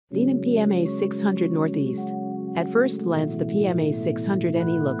Denon PMA-600 Northeast. At first glance, the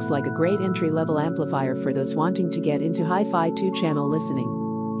PMA-600NE looks like a great entry-level amplifier for those wanting to get into hi-fi 2-channel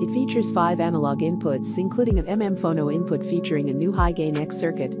listening. It features 5 analog inputs, including an phono input featuring a new high-gain X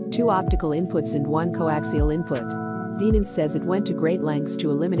circuit, 2 optical inputs and 1 coaxial input. Denon says it went to great lengths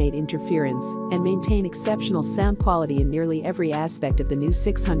to eliminate interference and maintain exceptional sound quality in nearly every aspect of the new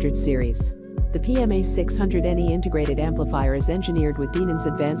 600 series. The PMA-600NE integrated amplifier is engineered with Denon's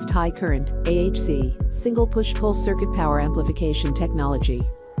advanced high-current (AHC) single push-pull circuit power amplification technology.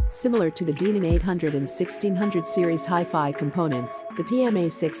 Similar to the Denon 800 and 1600 series hi-fi components, the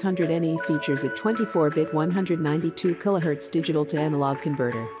PMA-600NE features a 24-bit 192 kHz digital-to-analog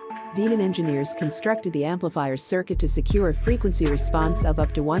converter. Denon engineers constructed the amplifier circuit to secure a frequency response of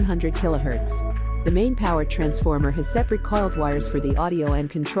up to 100 kHz. The main power transformer has separate coiled wires for the audio and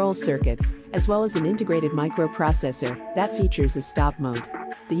control circuits, as well as an integrated microprocessor that features a stop mode.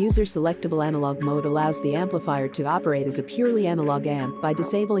 The user-selectable analog mode allows the amplifier to operate as a purely analog amp by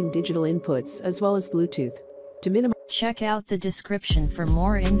disabling digital inputs as well as Bluetooth. To minimize. Check out the description for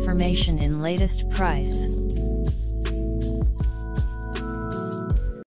more information in latest price.